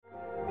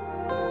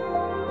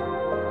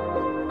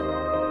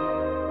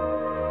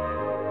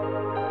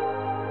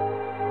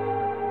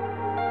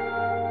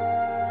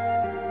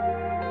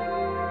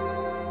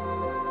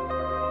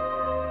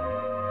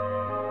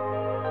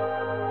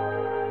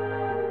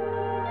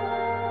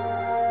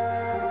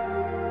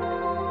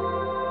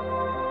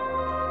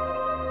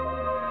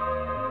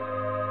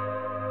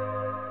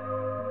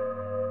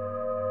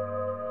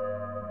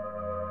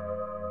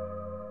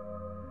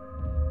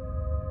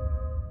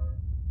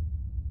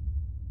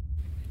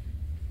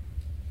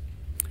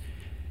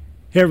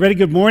Hey, everybody,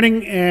 good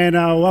morning and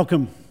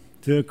welcome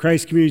to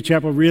Christ Community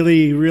Chapel.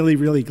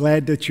 Really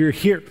glad that you're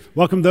here.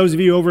 Welcome those of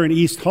you over in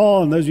East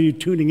Hall and those of you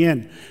tuning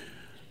in.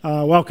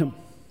 Welcome.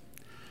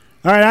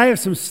 All right, I have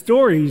some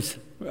stories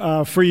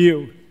for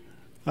you,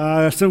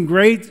 some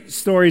great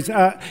stories.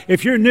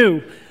 If you're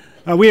new,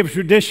 we have a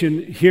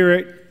tradition here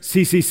at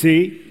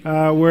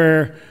CCC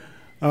where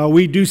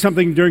we do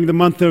something during the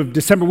month of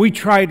December. We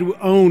try to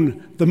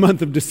own the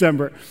month of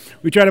December.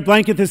 We try to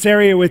blanket this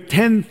area with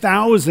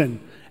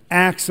 10,000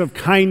 acts of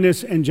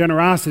kindness and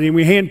generosity. And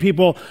we hand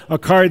people a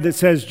card that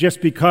says just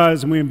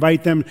because, and we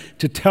invite them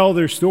to tell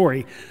their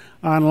story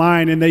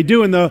online. And they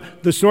do, and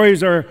the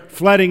stories are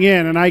flooding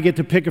in, and I get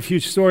to pick a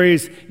few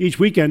stories each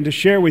weekend to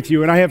share with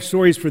you. And I have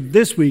stories for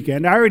this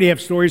weekend. I already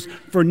have stories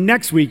for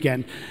next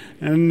weekend,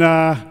 and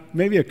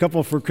maybe a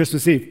couple for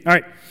Christmas Eve. All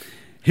right,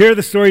 here are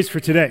the stories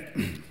for today.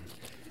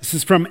 This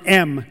is from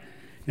M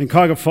in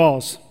Cuyahoga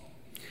Falls.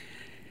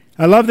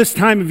 I love this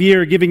time of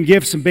year, giving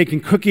gifts and baking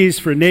cookies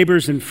for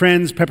neighbors and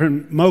friends,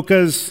 peppermint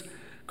mochas,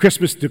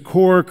 Christmas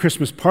decor,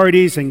 Christmas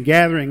parties, and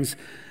gatherings.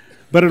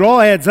 But it all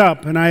adds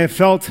up, and I have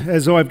felt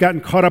as though I've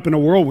gotten caught up in a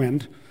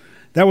whirlwind.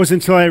 That was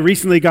until I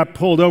recently got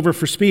pulled over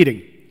for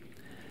speeding.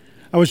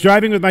 I was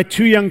driving with my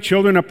two young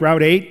children up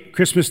Route 8,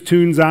 Christmas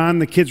tunes on,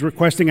 the kids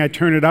requesting I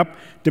turn it up,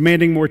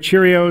 demanding more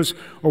Cheerios,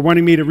 or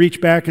wanting me to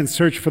reach back and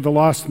search for the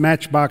lost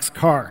Matchbox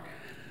car.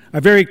 I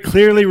very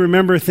clearly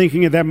remember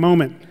thinking at that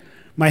moment,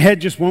 my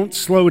head just won't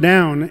slow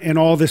down in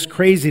all this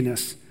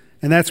craziness.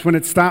 And that's when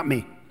it stopped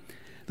me.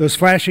 Those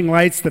flashing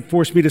lights that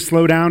forced me to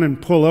slow down and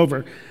pull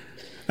over.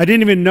 I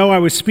didn't even know I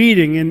was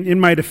speeding. And in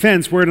my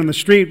defense, word on the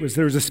street was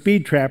there was a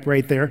speed trap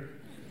right there.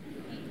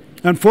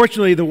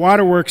 Unfortunately, the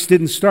waterworks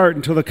didn't start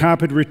until the cop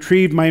had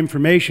retrieved my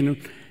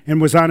information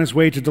and was on his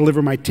way to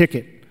deliver my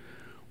ticket.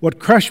 What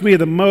crushed me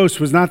the most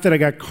was not that I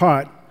got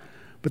caught,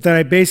 but that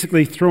I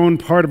basically thrown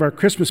part of our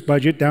Christmas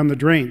budget down the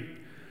drain.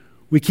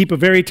 We keep a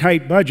very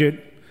tight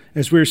budget,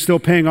 as we're still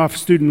paying off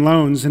student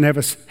loans and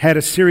have had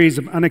a series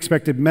of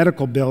unexpected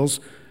medical bills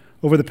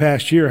over the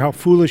past year. How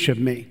foolish of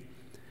me.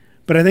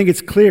 But I think it's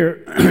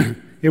clear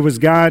it was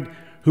God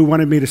who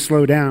wanted me to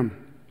slow down.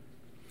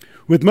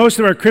 With most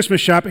of our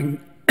Christmas shopping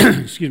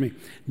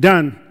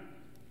done,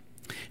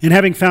 and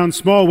having found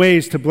small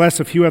ways to bless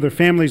a few other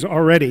families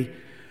already,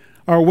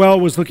 our well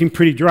was looking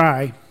pretty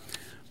dry.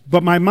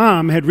 But my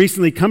mom had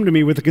recently come to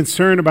me with a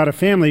concern about a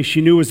family she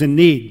knew was in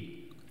need.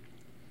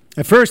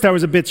 At first, I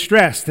was a bit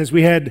stressed as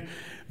we had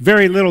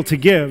very little to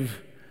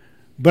give,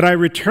 but I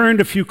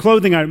returned a few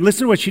clothing items.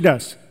 Listen to what she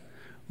does.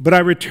 But I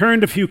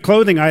returned a few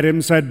clothing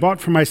items I'd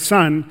bought for my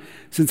son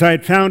since I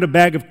had found a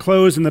bag of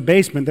clothes in the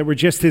basement that were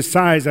just his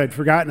size I'd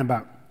forgotten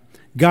about.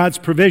 God's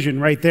provision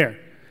right there.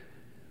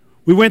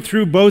 We went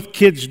through both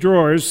kids'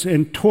 drawers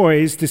and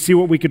toys to see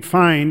what we could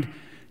find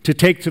to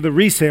take to the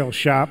resale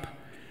shop,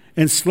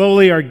 and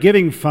slowly our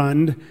giving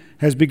fund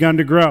has begun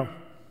to grow.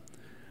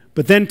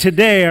 But then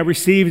today I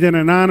received an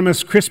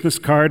anonymous Christmas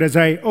card. As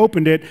I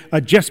opened it, a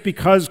just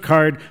because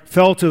card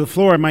fell to the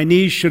floor and my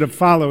knees should have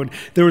followed.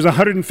 There was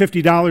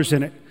 $150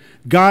 in it.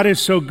 God is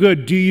so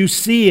good. Do you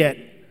see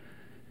it?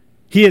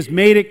 He has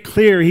made it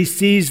clear He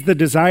sees the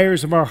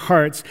desires of our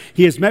hearts.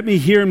 He has met me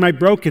here in my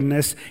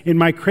brokenness, in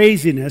my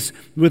craziness,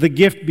 with a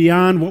gift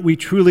beyond what we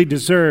truly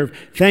deserve.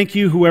 Thank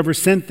you, whoever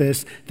sent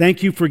this.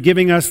 Thank you for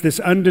giving us this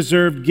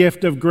undeserved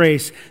gift of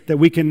grace that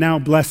we can now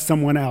bless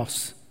someone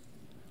else.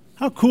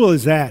 How cool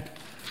is that?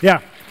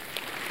 Yeah.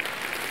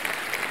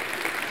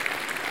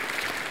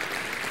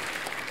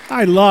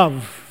 I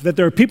love that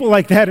there are people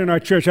like that in our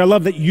church. I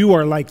love that you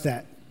are like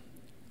that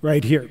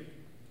right here.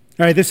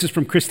 All right, this is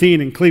from Christine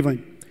in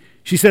Cleveland.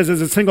 She says,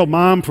 as a single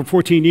mom for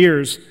 14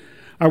 years,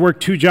 I work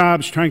 2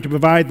 jobs trying to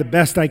provide the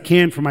best I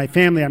can for my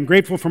family. I'm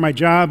grateful for my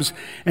jobs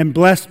and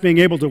blessed being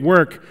able to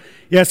work.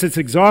 Yes, it's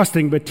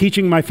exhausting, but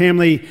teaching my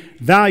family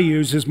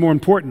values is more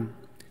important.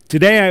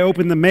 Today, I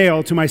opened the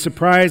mail. To my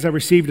surprise, I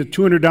received a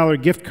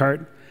 $200 gift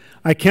card.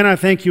 I cannot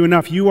thank you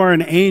enough. You are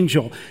an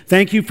angel.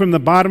 Thank you from the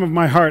bottom of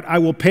my heart. I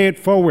will pay it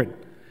forward.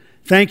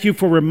 Thank you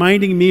for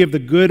reminding me of the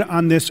good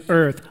on this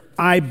earth.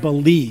 I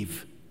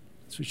believe.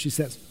 That's what she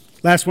says.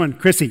 Last one,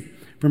 Chrissy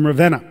from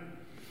Ravenna.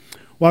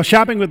 While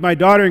shopping with my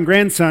daughter and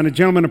grandson, a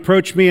gentleman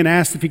approached me and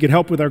asked if he could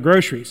help with our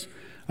groceries.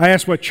 I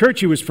asked what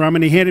church he was from,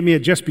 and he handed me a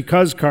Just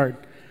Because card.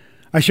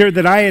 I shared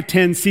that I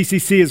attend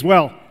CCC as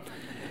well,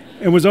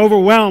 and was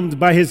overwhelmed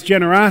by his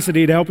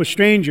generosity to help a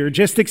stranger.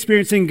 Just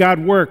experiencing God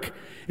work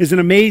is an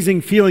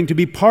amazing feeling. To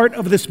be part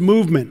of this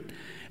movement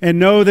and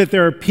know that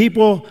there are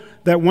people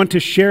that want to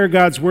share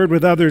God's word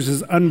with others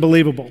is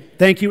unbelievable.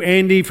 Thank you,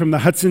 Andy, from the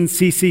Hudson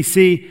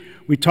CCC.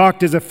 We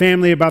talked as a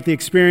family about the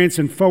experience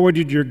and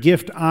forwarded your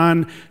gift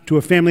on to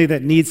a family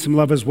that needs some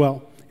love as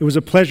well. It was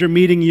a pleasure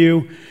meeting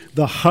you.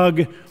 The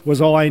hug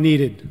was all I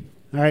needed.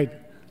 All right,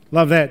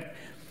 love that.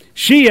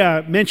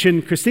 Christine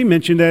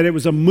mentioned that it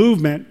was a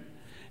movement.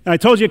 And I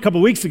told you a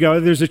couple weeks ago,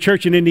 there's a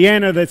church in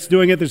Indiana that's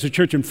doing it. There's a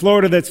church in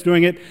Florida that's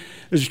doing it.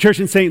 There's a church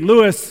in St.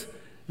 Louis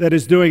that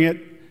is doing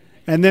it.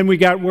 And then we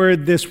got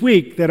word this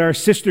week that our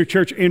sister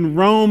church in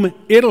Rome,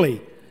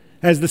 Italy,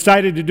 has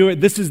decided to do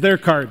it. This is their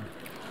card.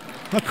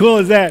 How cool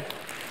is that?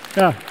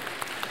 Yeah.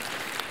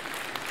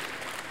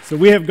 So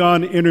we have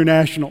gone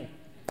international.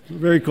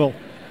 Very cool.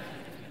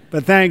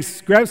 But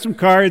thanks. Grab some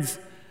cards.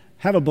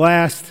 Have a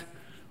blast.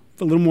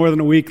 With a little more than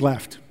a week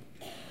left.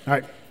 All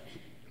right.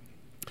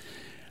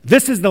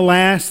 This is the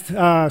last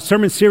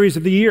sermon series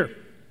of the year.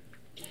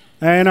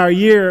 And our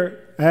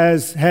year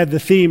has had the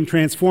theme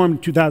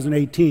Transformed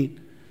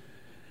 2018.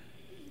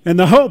 And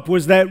the hope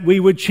was that we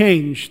would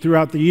change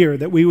throughout the year,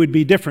 that we would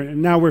be different.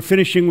 And now we're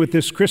finishing with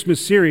this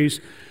Christmas series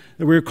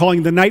that we're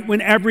calling The Night When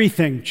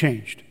Everything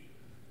Changed.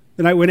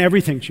 The Night When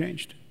Everything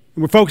Changed.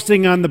 And we're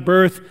focusing on the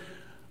birth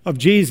of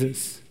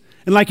Jesus.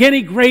 And like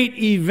any great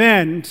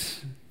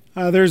event,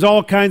 there's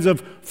all kinds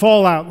of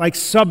fallout, like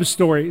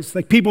sub-stories,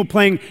 like people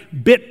playing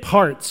bit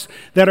parts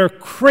that are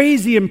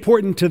crazy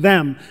important to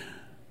them,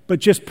 but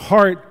just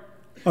part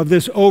of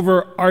this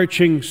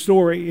overarching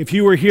story. If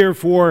you were here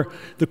for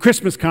the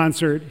Christmas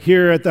concert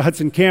here at the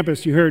Hudson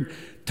campus, you heard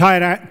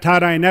Todd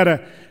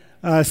Iannetta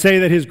say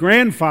that his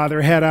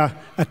grandfather had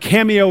a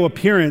cameo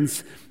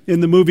appearance in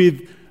the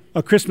movie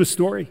A Christmas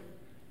Story,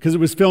 because it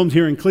was filmed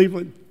here in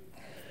Cleveland.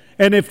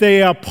 And if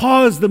they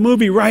pause the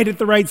movie right at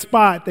the right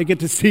spot, they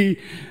get to see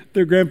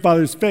their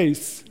grandfather's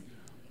face,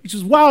 which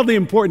is wildly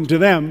important to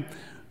them,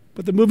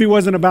 but the movie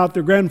wasn't about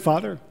their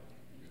grandfather,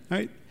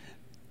 right?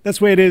 That's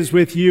the way it is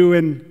with you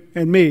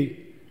and me.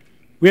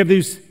 We have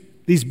these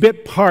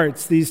bit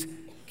parts, these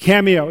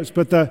cameos,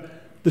 but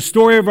the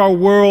story of our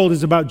world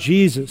is about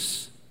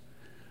Jesus.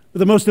 But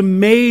the most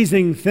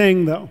amazing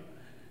thing, though,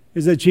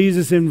 is that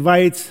Jesus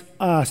invites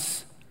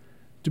us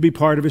to be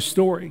part of his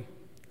story.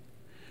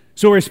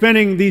 So we're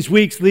spending these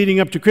weeks leading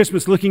up to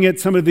Christmas looking at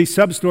some of these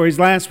sub-stories.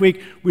 Last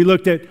week, we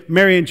looked at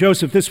Mary and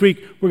Joseph. This week,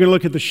 we're going to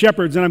look at the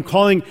shepherds, and I'm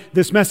calling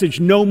this message,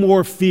 No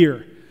More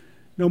Fear.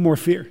 No More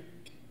Fear.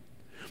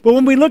 But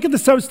when we look at the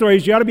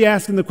sub-stories, you ought to be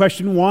asking the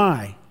question,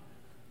 why?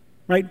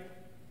 Right?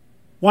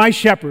 Why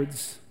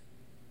shepherds?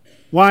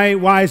 Why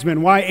wise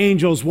men? Why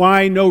angels?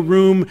 Why no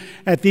room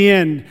at the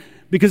end?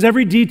 Because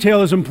every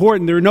detail is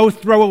important. There are no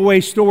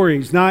throwaway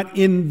stories, not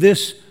in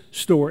this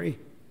story.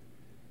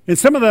 And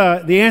some of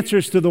the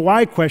answers to the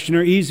why question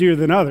are easier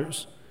than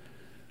others.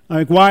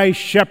 Like, why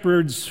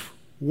shepherds?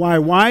 Why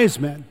wise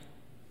men?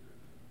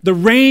 The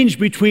range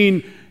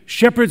between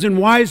shepherds and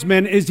wise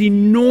men is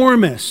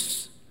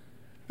enormous.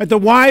 The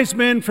wise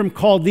men from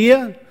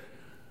Chaldea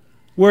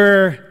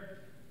were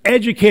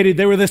educated.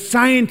 They were the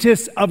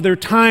scientists of their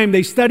time.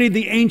 They studied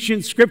the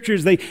ancient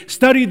scriptures. They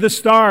studied the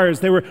stars.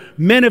 They were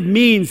men of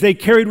means. They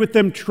carried with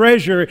them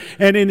treasure.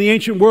 And in the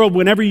ancient world,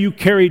 whenever you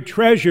carried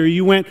treasure,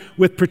 you went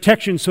with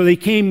protection. So they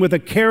came with a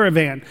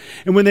caravan.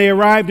 And when they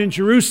arrived in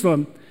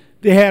Jerusalem,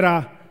 they had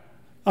a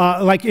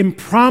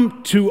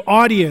impromptu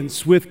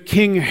audience with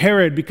King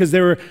Herod because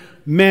they were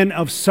men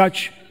of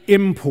such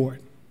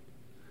import.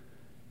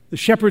 The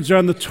shepherds are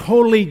on the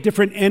totally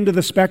different end of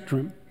the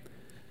spectrum.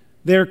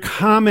 They're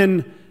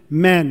common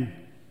men,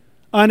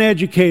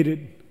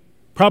 uneducated,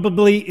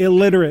 probably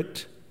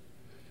illiterate.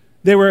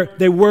 They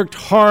worked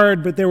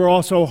hard, but they were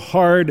also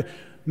hard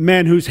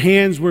men whose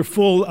hands were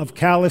full of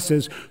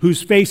calluses,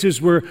 whose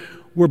faces were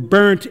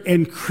burnt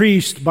and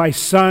creased by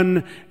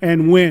sun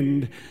and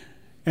wind.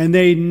 And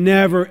they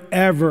never,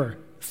 ever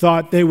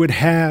thought they would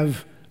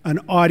have an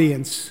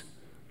audience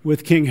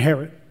with King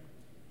Herod.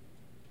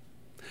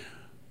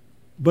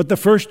 But the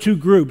first two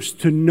groups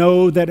to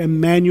know that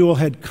Emmanuel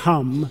had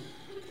come,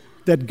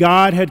 that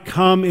God had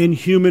come in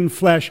human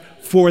flesh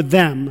for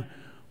them,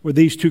 were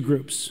these two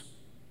groups.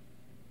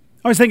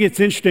 I always think it's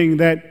interesting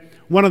that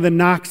one of the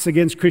knocks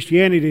against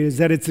Christianity is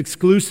that it's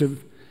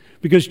exclusive,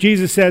 because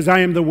Jesus says, I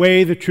am the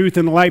way, the truth,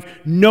 and the life.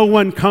 No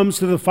one comes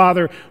to the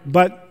Father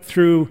but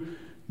through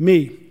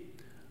me.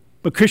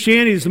 But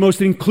Christianity is the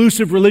most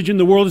inclusive religion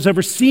the world has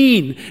ever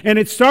seen, and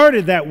it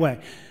started that way.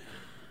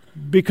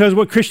 Because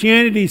what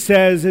Christianity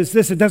says is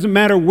this: it doesn't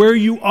matter where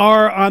you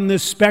are on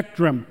this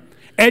spectrum,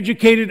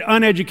 educated,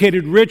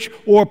 uneducated, rich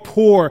or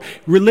poor,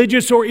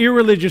 religious or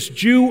irreligious,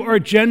 Jew or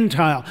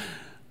Gentile,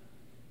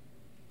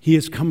 he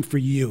has come for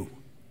you.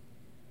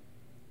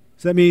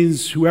 So that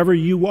means whoever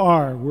you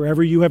are,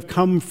 wherever you have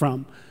come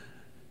from,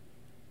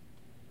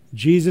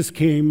 Jesus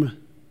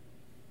came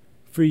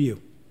for you.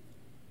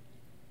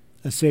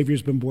 A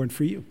Savior's been born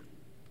for you.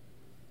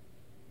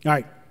 All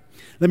right,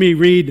 let me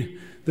read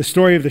the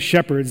story of the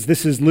shepherds.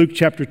 This is Luke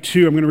chapter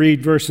 2. I'm going to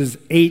read verses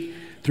 8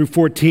 through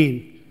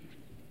 14.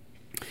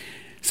 It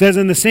says,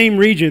 in the same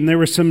region there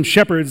were some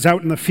shepherds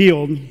out in the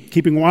field,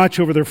 keeping watch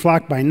over their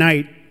flock by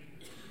night.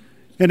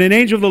 And an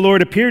angel of the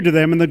Lord appeared to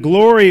them, and the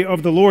glory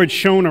of the Lord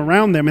shone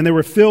around them, and they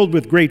were filled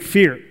with great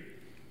fear.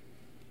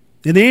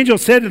 And the angel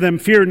said to them,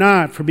 fear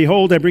not, for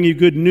behold, I bring you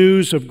good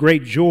news of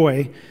great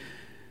joy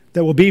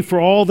that will be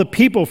for all the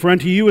people. For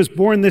unto you is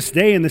born this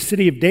day in the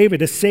city of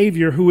David a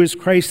Savior, who is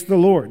Christ the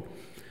Lord.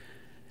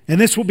 And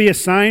this will be a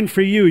sign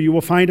for you. You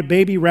will find a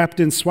baby wrapped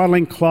in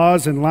swaddling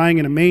cloths and lying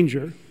in a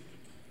manger.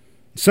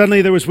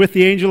 Suddenly there was with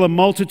the angel a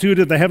multitude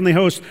of the heavenly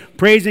host,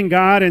 praising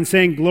God and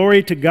saying,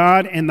 glory to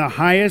God in the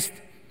highest,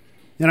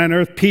 and on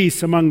earth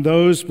peace among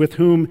those with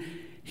whom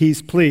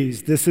he's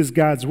pleased. This is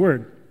God's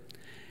word.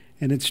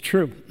 and it's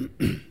true.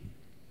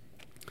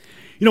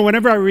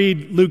 Whenever I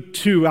read Luke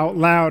 2 out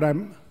loud,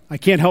 I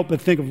can't help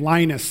but think of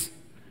Linus,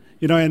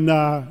 in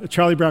the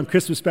Charlie Brown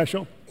Christmas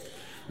special.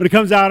 When he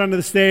comes out onto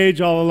the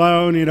stage all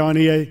alone, and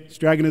he's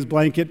dragging his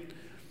blanket,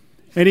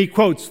 and he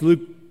quotes Luke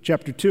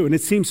chapter 2, and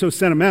it seems so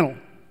sentimental.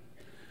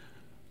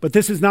 But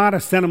this is not a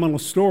sentimental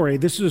story.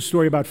 This is a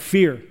story about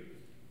fear.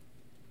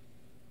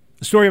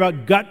 A story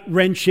about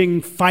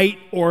gut-wrenching fight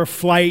or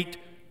flight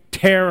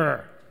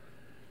terror.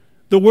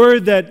 The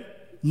word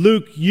that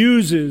Luke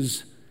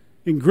uses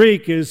in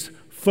Greek is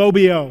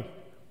phobio,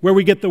 where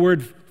we get the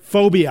word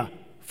phobia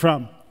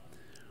from.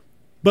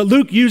 But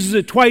Luke uses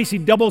it twice. He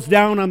doubles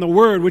down on the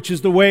word, which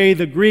is the way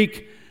the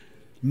Greek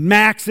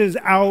maxes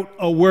out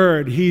a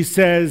word. He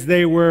says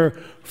they were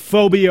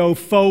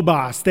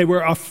phobos. They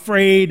were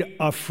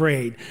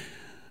afraid.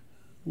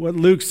 What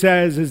Luke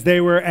says is they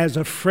were as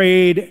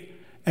afraid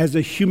as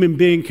a human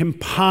being can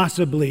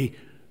possibly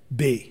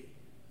be.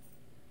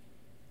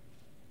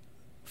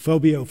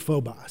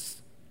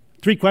 Phobos.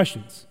 3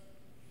 questions.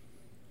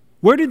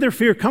 Where did their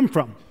fear come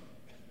from?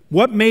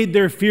 What made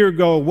their fear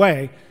go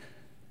away?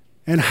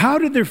 And how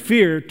did their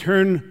fear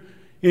turn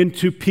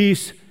into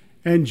peace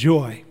and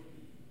joy?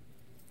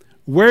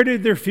 Where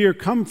did their fear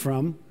come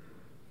from?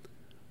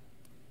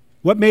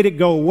 What made it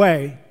go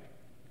away?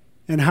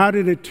 And how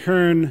did it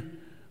turn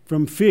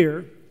from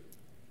fear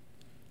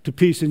to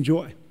peace and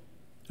joy?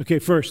 Okay,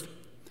 first,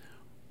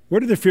 where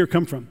did their fear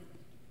come from?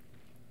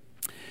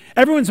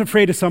 Everyone's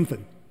afraid of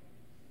something,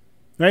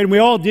 right? And we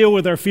all deal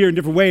with our fear in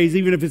different ways,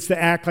 even if it's to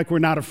act like we're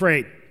not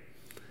afraid.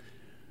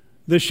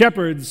 The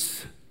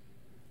shepherds,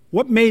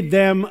 what made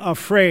them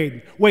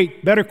afraid?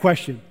 Wait, better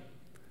question.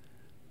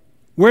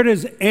 Where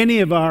does any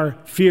of our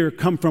fear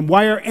come from?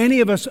 Why are any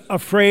of us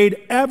afraid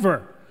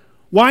ever?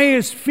 Why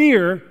is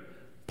fear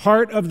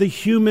part of the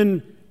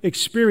human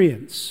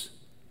experience?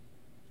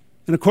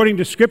 And according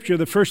to Scripture,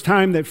 the first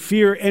time that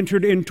fear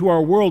entered into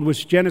our world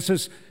was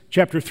Genesis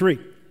chapter 3.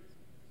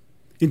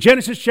 In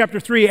Genesis chapter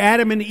 3,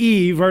 Adam and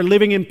Eve are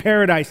living in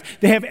paradise.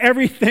 They have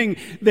everything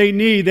they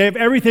need. They have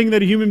everything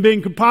that a human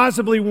being could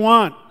possibly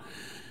want.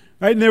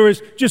 Right? And there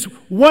was just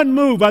one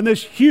move on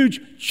this huge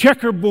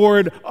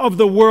checkerboard of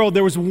the world.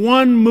 There was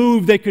one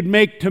move they could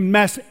make to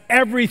mess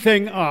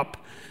everything up.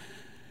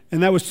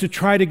 And that was to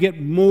try to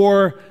get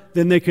more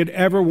than they could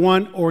ever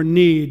want or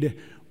need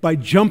by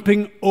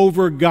jumping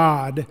over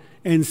God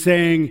and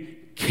saying,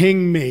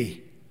 "King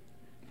me,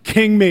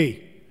 king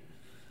me.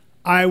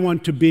 I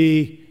want to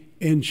be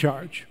in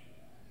charge."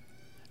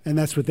 And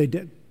that's what they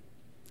did.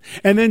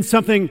 And then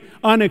something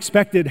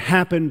unexpected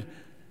happened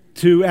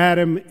to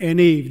Adam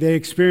and Eve. They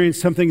experienced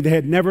something they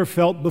had never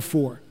felt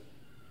before.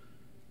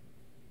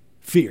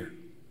 Fear.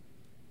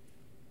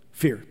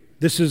 Fear.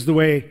 This is the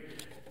way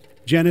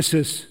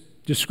Genesis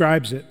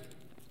describes it.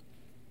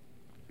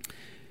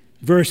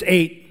 Verse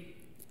 8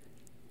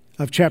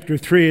 of chapter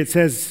 3, it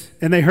says,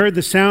 "And they heard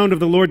the sound of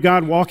the Lord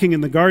God walking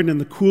in the garden in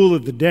the cool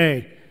of the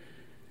day.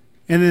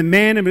 And the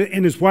man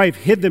and his wife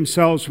hid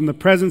themselves from the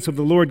presence of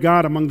the Lord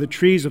God among the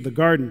trees of the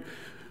garden.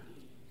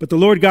 But the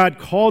Lord God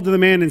called to the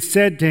man and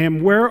said to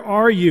him, 'Where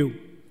are you?'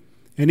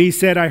 And he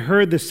said, 'I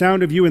heard the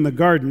sound of you in the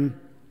garden,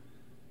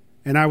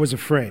 and I was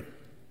afraid.'"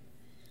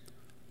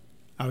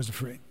 I was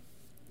afraid.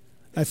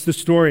 That's the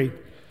story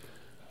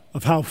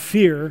of how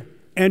fear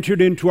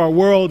entered into our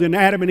world, and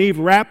Adam and Eve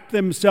wrapped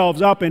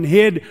themselves up and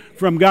hid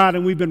from God,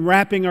 and we've been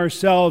wrapping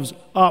ourselves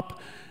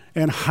up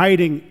and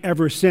hiding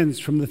ever since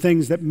from the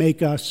things that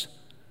make us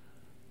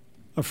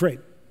afraid.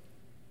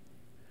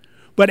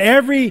 But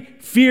every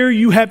fear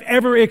you have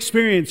ever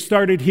experienced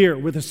started here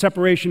with a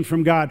separation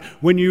from God,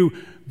 when you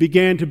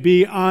began to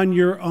be on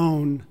your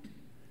own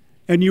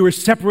and you were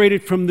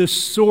separated from this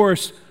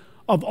source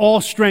of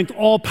all strength,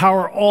 all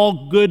power,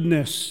 all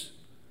goodness.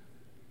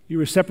 You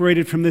were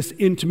separated from this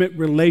intimate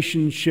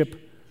relationship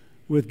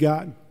with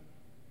God.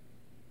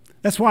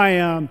 That's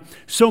why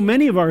so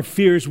many of our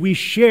fears we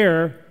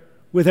share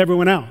with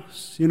everyone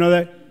else.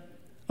 That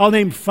I'll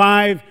name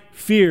 5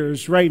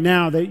 fears right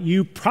now that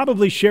you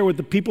probably share with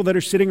the people that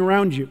are sitting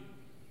around you.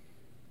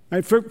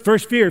 Right?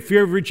 First fear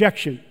of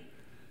rejection.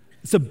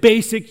 It's a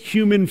basic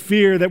human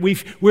fear that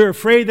we're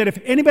afraid that if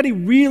anybody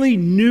really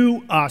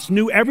knew us,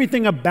 knew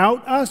everything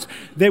about us,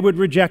 they would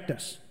reject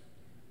us.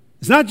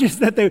 It's not just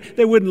that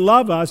they wouldn't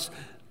love us,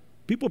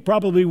 people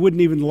probably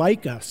wouldn't even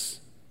like us.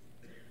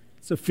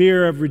 It's a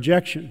fear of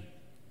rejection.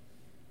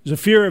 There's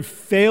a fear of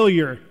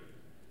failure.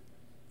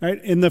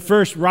 Right? In the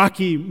first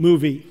Rocky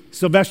movie,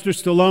 Sylvester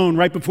Stallone,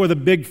 right before the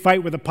big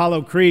fight with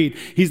Apollo Creed,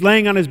 he's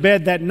laying on his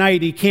bed that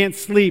night, he can't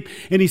sleep,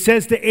 and he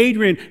says to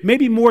Adrian,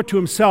 maybe more to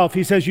himself,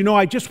 he says,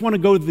 I just want to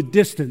go the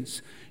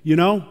distance,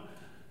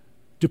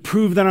 to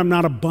prove that I'm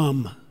not a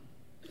bum.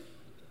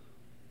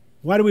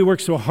 Why do we work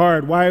so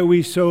hard? Why are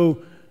we so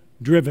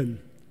driven?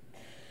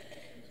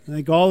 I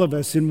think all of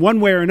us, in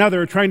one way or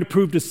another, are trying to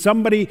prove to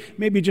somebody,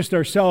 maybe just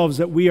ourselves,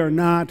 that we are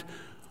not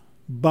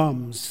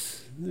bums.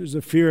 There's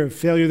a fear of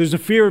failure. There's a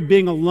fear of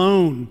being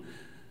alone.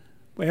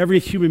 Well, every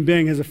human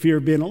being has a fear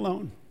of being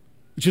alone,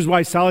 which is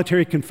why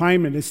solitary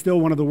confinement is still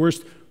one of the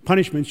worst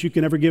punishments you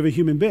can ever give a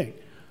human being.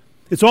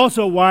 It's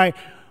also why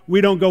we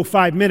don't go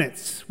 5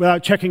 minutes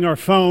without checking our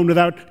phone,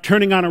 without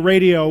turning on a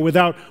radio,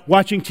 without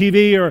watching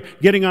TV or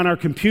getting on our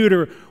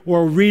computer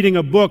or reading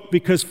a book,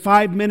 because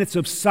 5 minutes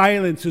of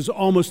silence is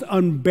almost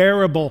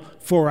unbearable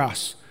for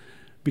us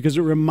because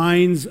it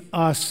reminds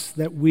us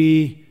that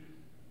we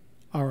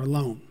are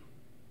alone.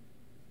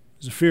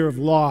 There's a fear of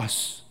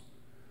loss,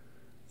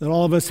 that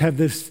all of us have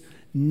this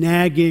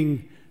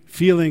nagging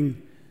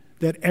feeling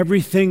that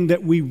everything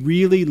that we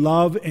really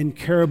love and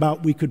care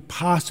about we could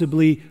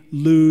possibly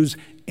lose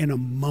in a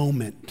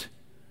moment.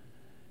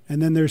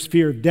 And then there's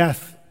fear of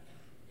death,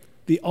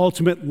 the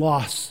ultimate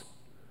loss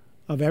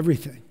of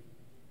everything.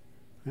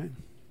 Right?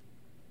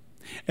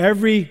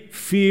 Every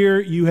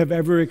fear you have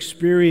ever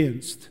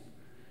experienced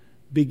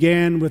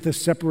began with a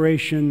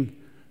separation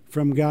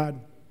from God.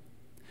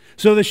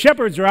 So the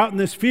shepherds are out in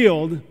this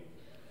field,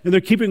 and they're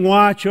keeping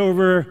watch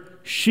over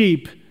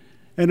sheep,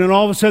 and then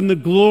all of a sudden the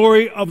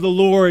glory of the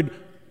Lord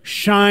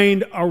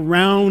shined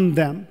around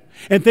them.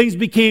 And things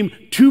became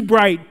too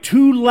bright,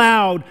 too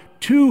loud,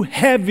 too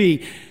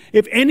heavy.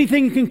 If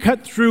anything can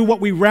cut through what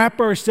we wrap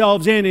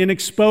ourselves in and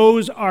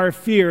expose our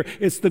fear,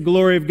 it's the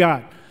glory of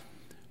God.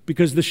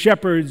 Because the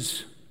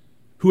shepherds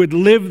who had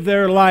lived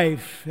their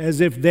life as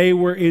if they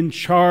were in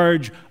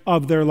charge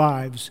of their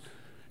lives,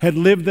 had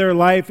lived their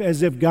life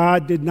as if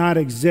God did not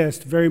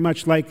exist, very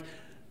much like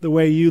the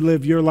way you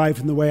live your life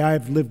and the way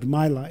I've lived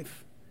my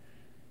life.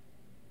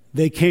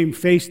 They came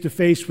face to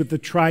face with the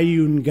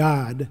triune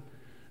God,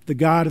 the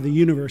God of the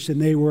universe, and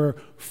they were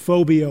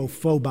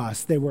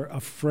phobos. They were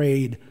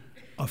afraid.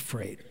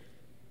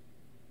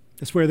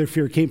 That's where their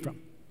fear came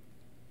from.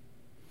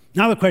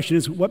 Now the question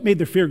is, what made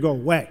their fear go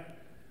away?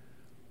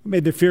 What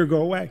made their fear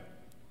go away?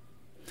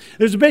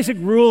 There's a basic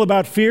rule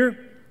about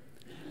fear,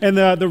 and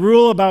the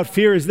rule about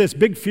fear is this: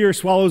 big fear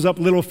swallows up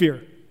little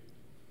fear.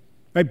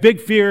 Right?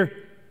 Big fear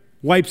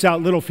wipes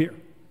out little fear.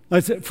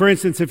 For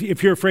instance,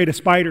 if you're afraid of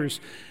spiders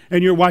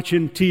and you're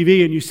watching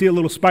TV and you see a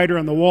little spider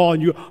on the wall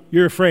and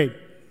you're afraid,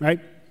 right?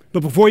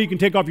 But before you can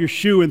take off your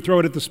shoe and throw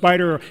it at the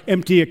spider or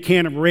empty a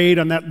can of Raid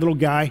on that little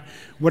guy,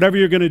 whatever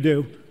you're going to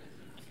do,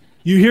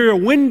 you hear a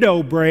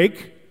window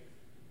break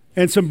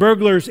and some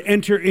burglars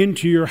enter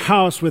into your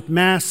house with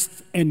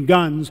masks and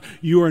guns.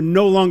 You are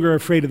no longer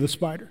afraid of the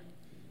spider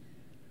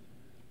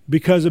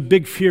because a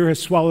big fear has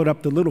swallowed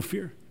up the little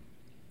fear.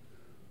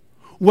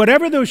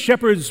 Whatever those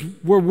shepherds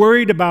were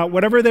worried about,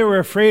 whatever they were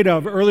afraid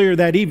of earlier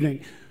that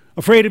evening,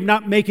 afraid of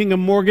not making a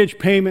mortgage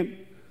payment,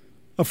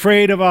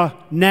 afraid of a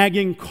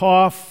nagging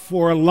cough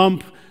or a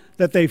lump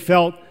that they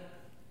felt,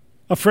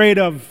 afraid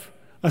of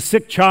a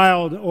sick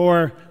child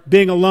or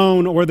being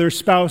alone or their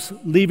spouse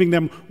leaving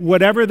them,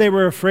 whatever they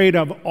were afraid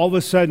of all of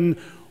a sudden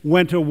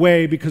went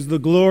away because the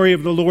glory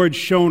of the Lord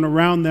shone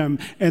around them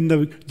and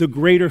the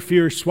greater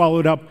fear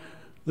swallowed up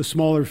the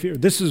smaller fear.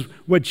 This is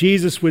what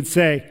Jesus would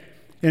say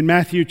in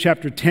Matthew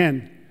chapter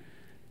 10.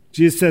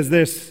 Jesus says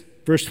this,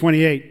 verse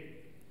 28,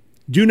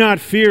 "Do not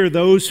fear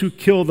those who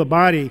kill the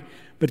body,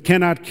 but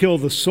cannot kill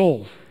the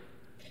soul.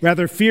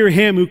 Rather, fear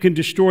him who can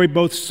destroy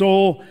both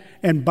soul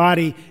and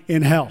body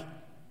in hell."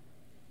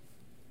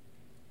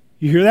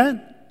 You hear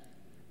that?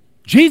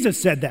 Jesus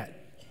said that.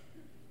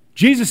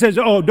 Jesus says,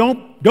 oh,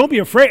 don't be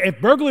afraid. If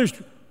burglars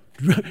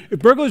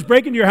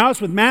break into your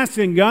house with masks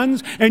and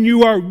guns and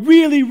you are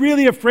really,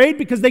 really afraid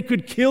because they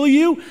could kill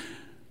you,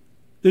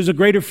 there's a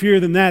greater fear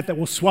than that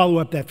will swallow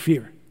up that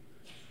fear.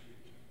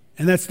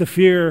 And that's the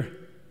fear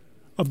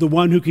of the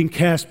one who can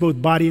cast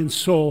both body and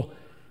soul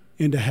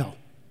into hell.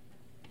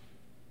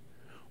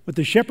 What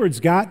the shepherds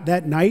got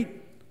that night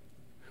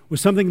was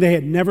something they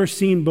had never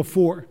seen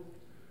before.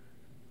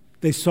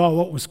 They saw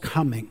what was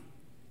coming.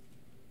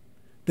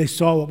 They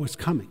saw what was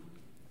coming.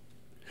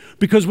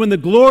 Because when the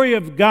glory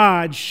of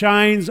God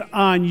shines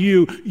on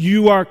you,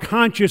 you are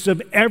conscious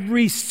of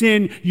every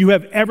sin you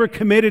have ever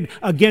committed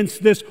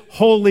against this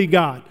holy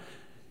God.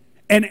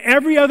 And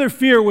every other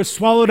fear was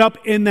swallowed up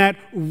in that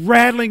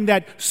rattling,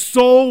 that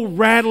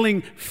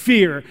soul-rattling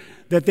fear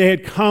that they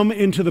had come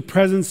into the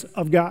presence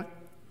of God.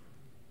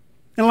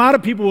 And a lot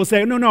of people will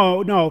say,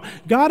 no,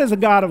 God is a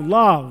God of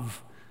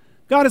love.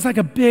 God is like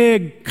a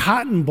big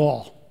cotton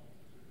ball.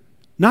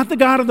 Not the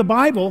God of the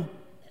Bible.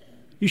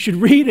 You should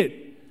read it.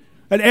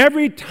 And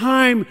every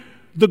time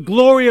the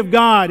glory of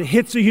God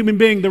hits a human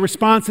being, the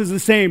response is the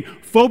same.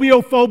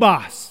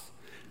 Phobos.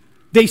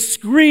 They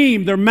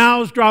scream, their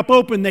mouths drop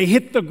open, they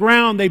hit the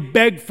ground, they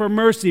beg for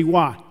mercy.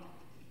 Why?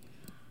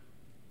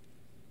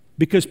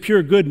 Because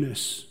pure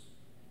goodness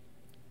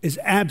is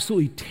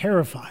absolutely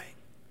terrifying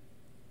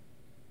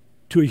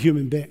to a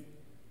human being.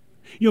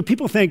 You know,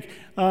 people think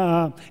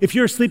if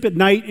you're asleep at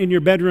night in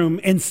your bedroom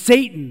and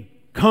Satan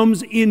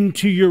comes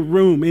into your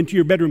room, into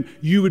your bedroom,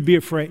 you would be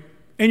afraid.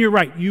 And you're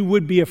right, you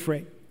would be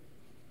afraid.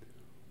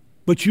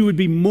 But you would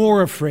be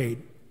more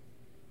afraid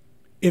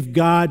if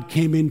God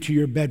came into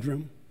your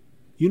bedroom.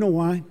 You know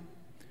why?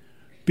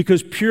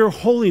 Because pure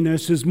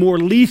holiness is more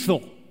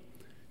lethal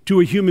to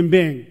a human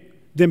being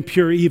than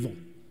pure evil.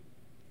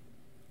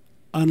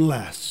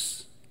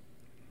 Unless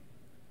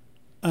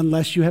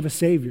you have a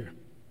Savior.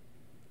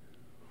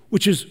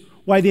 Which is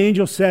why the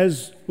angel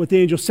says what the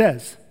angel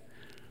says.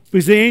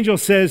 Because the angel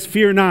says,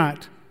 "Fear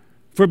not,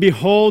 for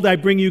behold, I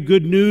bring you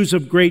good news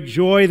of great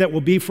joy that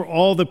will be for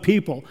all the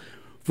people.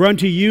 For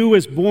unto you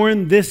is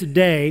born this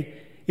day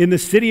in the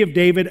city of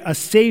David a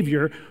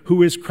Savior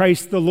who is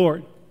Christ the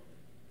Lord."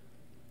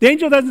 The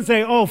angel doesn't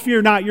say, "Oh,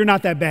 fear not, you're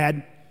not that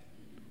bad."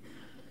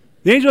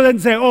 The angel doesn't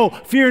say, "Oh,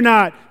 fear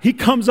not, he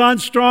comes on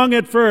strong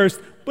at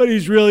first, but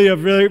he's really a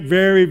very,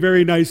 very,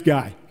 very nice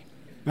guy."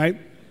 Right?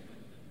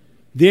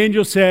 The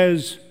angel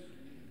says,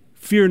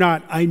 "Fear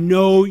not, I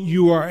know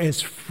you are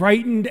as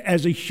frightened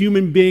as a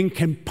human being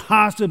can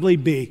possibly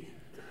be.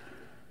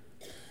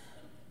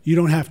 You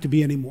don't have to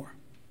be anymore.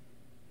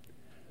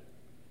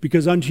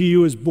 Because unto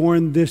you is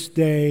born this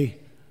day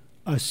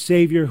a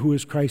Savior who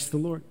is Christ the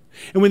Lord."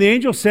 And when the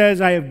angel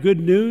says, "I have good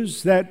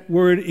news," that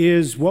word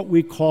is what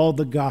we call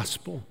the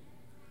gospel.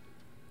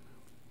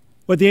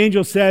 What the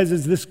angel says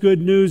is this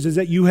good news is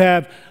that you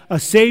have a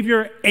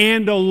Savior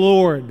and a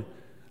Lord.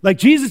 Like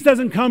Jesus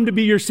doesn't come to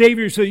be your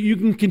Savior so that you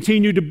can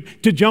continue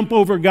to jump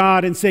over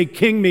God and say,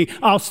 "King me,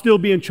 I'll still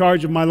be in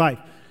charge of my life."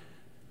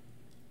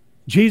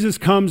 Jesus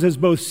comes as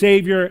both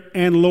Savior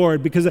and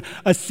Lord because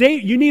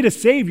you need a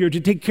Savior to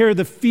take care of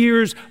the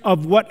fears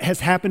of what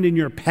has happened in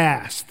your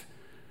past.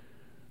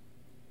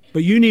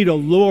 But you need a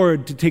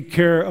Lord to take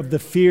care of the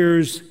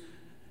fears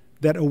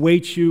that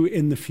await you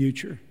in the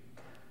future.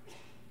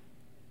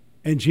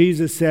 And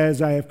Jesus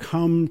says, "I have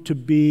come to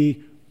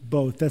be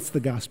both." That's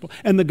the gospel.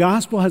 And the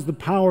gospel has the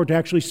power to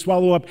actually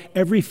swallow up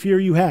every fear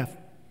you have.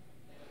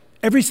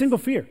 Every single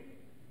fear.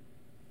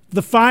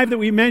 The 5 that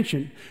we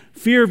mentioned: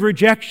 fear of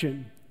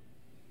rejection.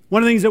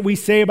 One of the things that we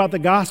say about the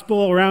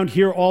gospel around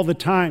here all the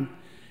time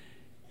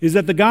is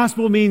that the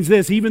gospel means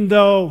this: even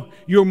though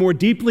you're more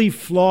deeply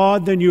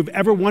flawed than you've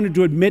ever wanted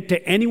to admit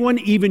to anyone,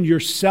 even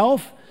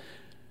yourself,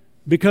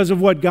 because of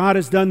what God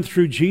has done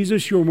through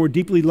Jesus, you're more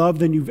deeply loved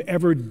than you've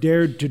ever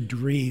dared to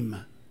dream.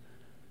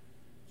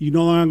 You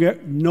no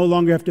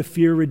longer have to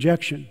fear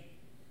rejection.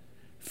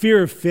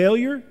 Fear of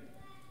failure.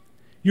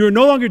 You are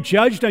no longer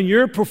judged on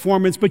your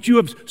performance, but you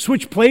have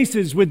switched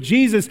places with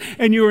Jesus,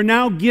 and you are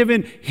now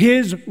given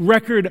his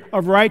record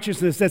of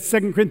righteousness. That's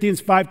 2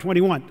 Corinthians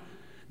 5:21.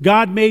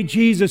 God made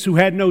Jesus, who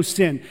had no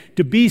sin,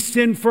 to be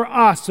sin for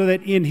us so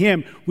that in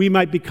him we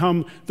might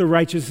become the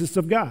righteousness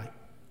of God.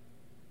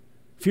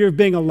 Fear of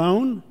being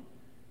alone.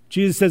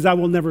 Jesus says, "I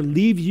will never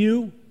leave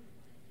you.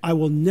 I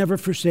will never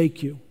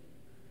forsake you.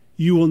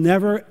 You will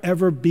never,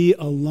 ever be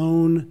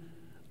alone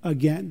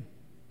again."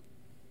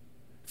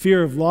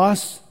 Fear of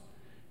loss.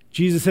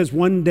 Jesus says,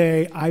 "One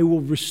day I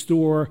will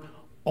restore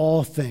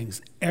all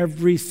things.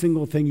 Every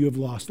single thing you have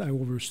lost, I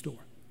will restore."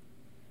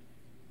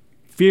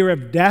 Fear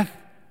of death.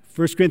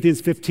 1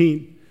 Corinthians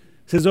 15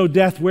 says, "O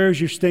death, where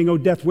is your sting? O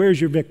death, where is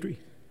your victory?"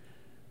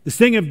 The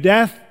sting of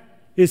death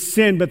is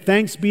sin, but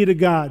thanks be to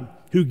God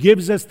who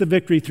gives us the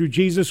victory through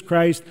Jesus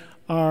Christ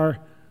our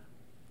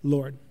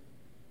Lord.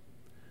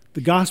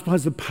 The gospel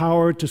has the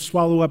power to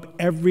swallow up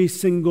every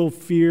single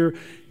fear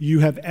you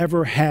have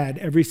ever had,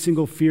 every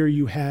single fear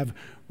you have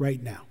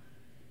right now.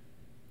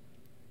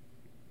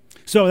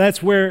 So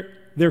that's where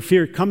their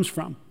fear comes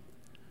from.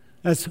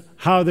 That's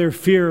how their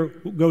fear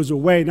goes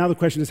away. Now the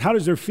question is, how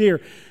does their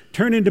fear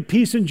turn into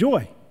peace and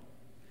joy?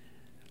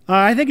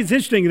 I think it's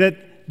interesting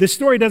that this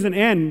story doesn't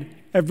end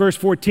at verse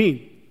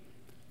 14.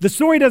 The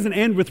story doesn't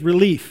end with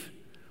relief,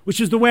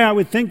 which is the way I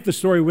would think the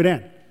story would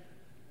end.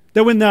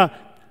 That when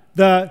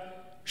the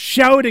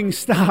shouting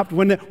stopped,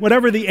 when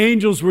whatever the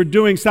angels were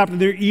doing stopped, and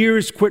their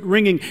ears quit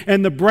ringing,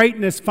 and the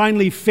brightness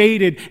finally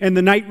faded, and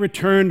the night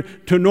returned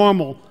to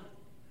normal,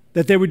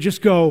 that they would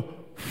just go,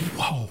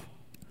 "Whoa,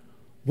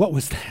 what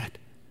was that?"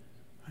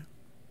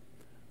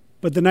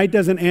 But the night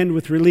doesn't end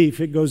with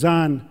relief. It goes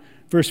on,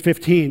 verse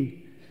 15.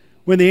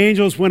 When the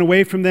angels went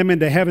away from them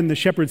into heaven, the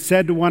shepherds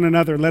said to one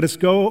another, "Let us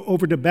go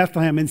over to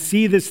Bethlehem and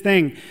see this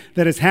thing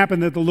that has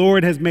happened that the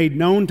Lord has made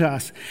known to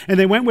us." And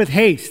they went with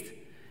haste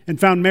and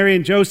found Mary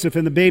and Joseph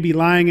and the baby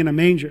lying in a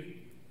manger.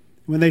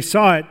 When they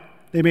saw it,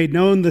 they made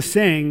known the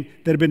saying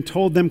that had been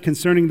told them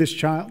concerning this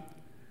child.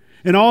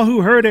 And all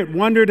who heard it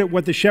wondered at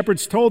what the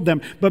shepherds told them.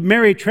 But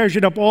Mary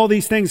treasured up all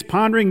these things,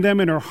 pondering them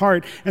in her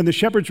heart. And the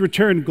shepherds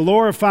returned,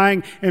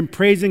 glorifying and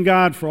praising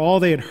God for all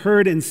they had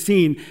heard and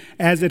seen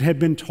as it had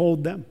been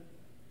told them.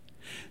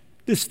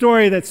 This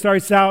story that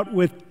starts out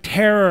with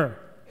terror,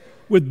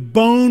 with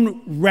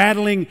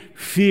bone-rattling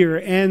fear,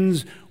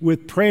 ends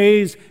with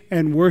praise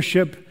and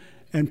worship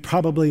and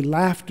probably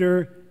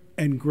laughter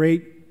and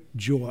great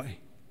joy.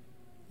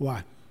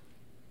 Why?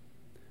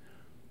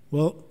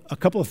 Well, a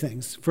couple of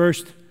things.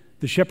 First,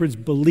 the shepherds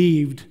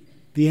believed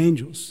the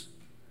angels.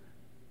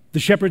 The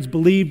shepherds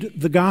believed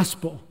the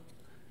gospel.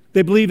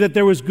 They believed that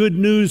there was good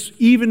news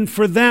even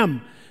for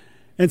them.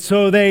 And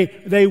so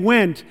they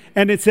went,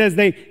 and it says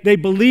they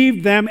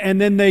believed them, and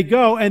then they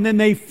go, and then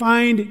they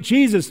find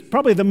Jesus.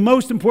 Probably the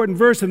most important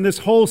verse in this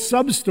whole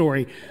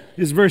sub-story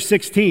is verse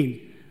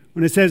 16,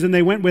 when it says, "And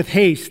they went with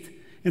haste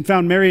and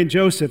found Mary and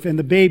Joseph and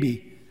the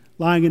baby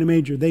lying in a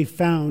manger." They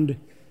found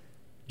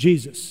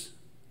Jesus.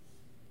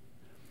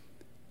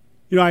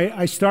 You know,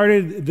 I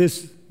started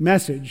this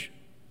message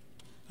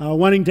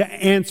wanting to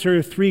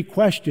answer 3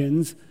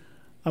 questions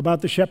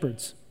about the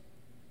shepherds.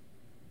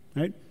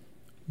 Right?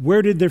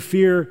 Where did their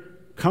fear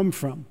come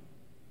from?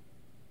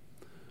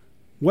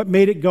 What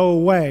made it go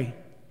away?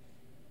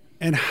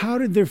 And how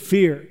did their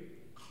fear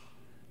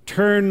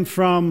turn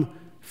from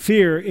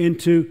fear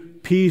into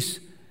peace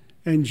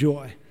and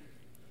joy?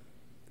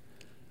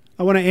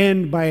 I want to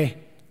end by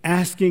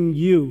asking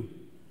you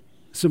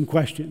some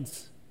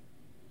questions.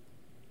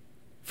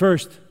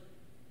 First,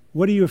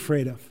 what are you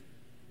afraid of?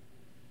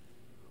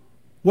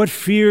 What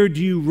fear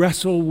do you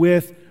wrestle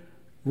with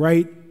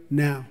right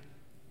now?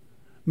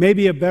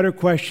 Maybe a better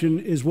question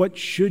is, what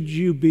should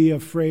you be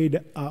afraid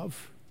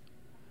of?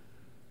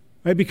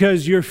 Right?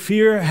 Because your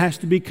fear has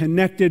to be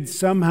connected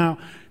somehow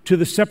to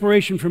the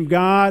separation from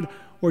God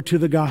or to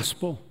the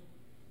gospel.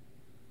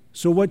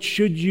 So what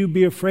should you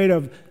be afraid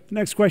of? The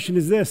next question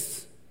is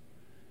this: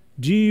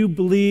 do you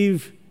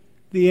believe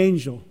the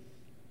angel?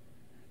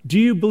 Do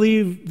you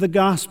believe the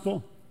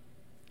gospel?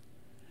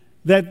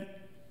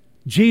 That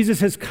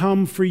Jesus has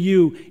come for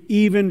you,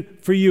 even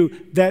for you,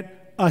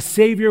 that a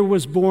Savior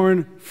was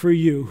born for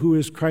you, who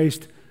is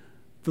Christ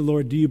the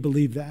Lord. Do you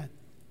believe that?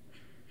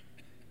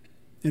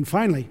 And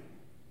finally,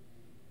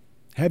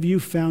 have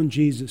you found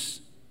Jesus?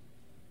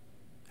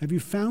 Have you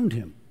found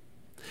him?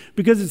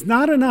 Because it's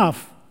not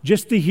enough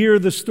just to hear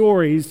the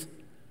stories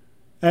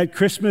at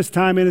Christmas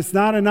time, and it's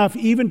not enough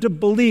even to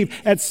believe.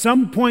 At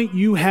some point,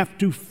 you have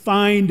to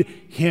find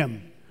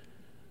him,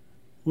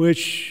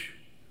 which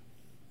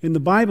in the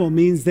Bible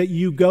means that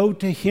you go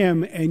to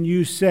him and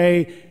you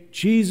say,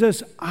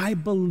 Jesus, I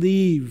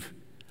believe.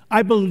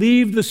 I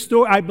believe the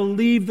story. I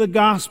believe the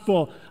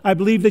gospel. I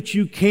believe that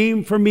you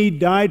came for me,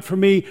 died for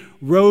me,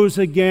 rose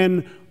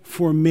again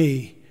for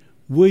me.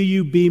 Will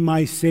you be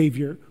my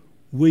Savior?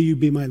 Will you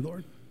be my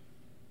Lord?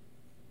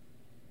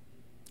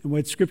 And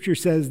what Scripture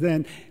says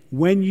then,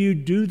 when you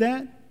do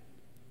that,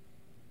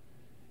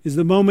 is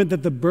the moment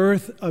that the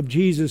birth of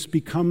Jesus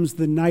becomes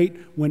the night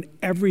when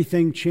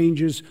everything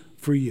changes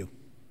for you.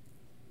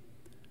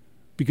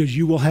 Because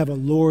you will have a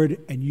Lord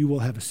and you will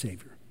have a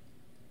Savior.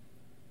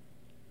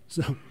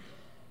 So,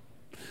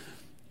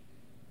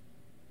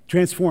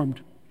 transformed.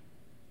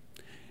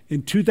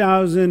 In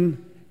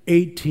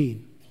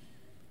 2018,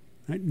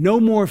 right,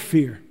 no more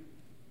fear.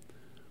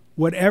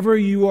 Whatever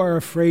you are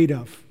afraid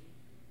of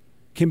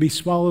can be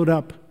swallowed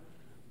up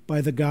by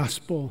the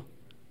gospel,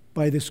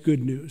 by this good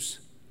news,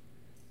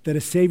 that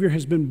a Savior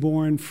has been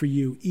born for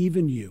you,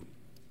 even you,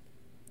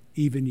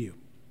 even you.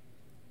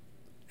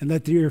 And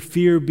let your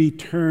fear be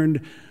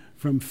turned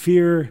from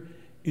fear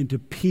into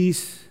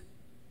peace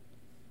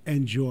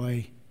and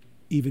joy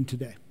even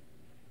today.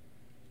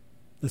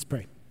 Let's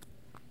pray.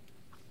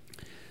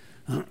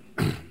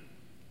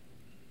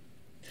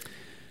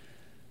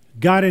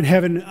 God in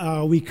heaven,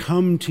 we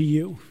come to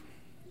you.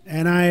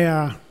 And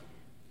I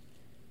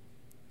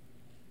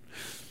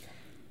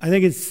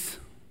think it's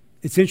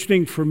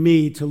interesting for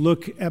me to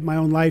look at my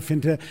own life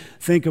and to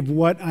think of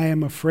what I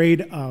am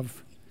afraid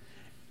of,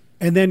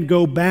 and then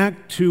go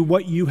back to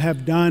what you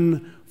have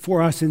done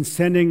for us in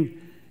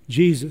sending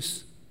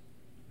Jesus.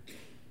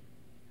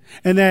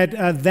 And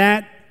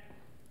that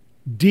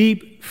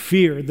deep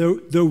fear,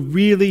 the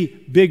really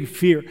big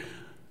fear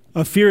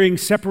of fearing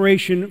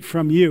separation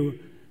from you,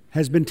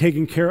 has been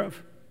taken care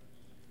of,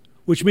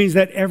 which means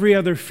that every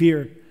other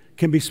fear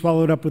can be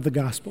swallowed up with the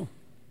gospel.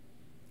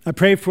 I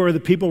pray for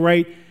the people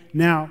right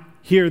now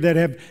here that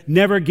have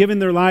never given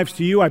their lives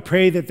to you. I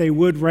pray that they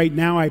would right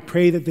now. I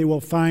pray that they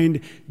will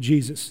find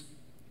Jesus.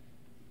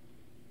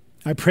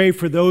 I pray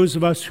for those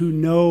of us who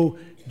know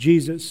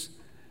Jesus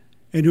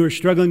and who are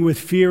struggling with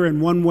fear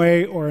in one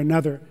way or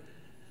another,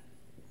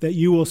 that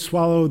you will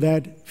swallow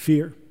that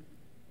fear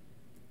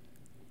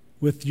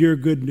with your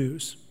good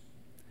news.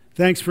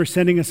 Thanks for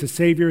sending us a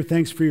Savior.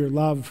 Thanks for your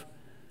love.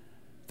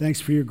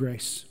 Thanks for your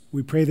grace.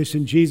 We pray this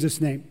in Jesus'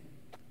 name.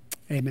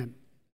 Amen.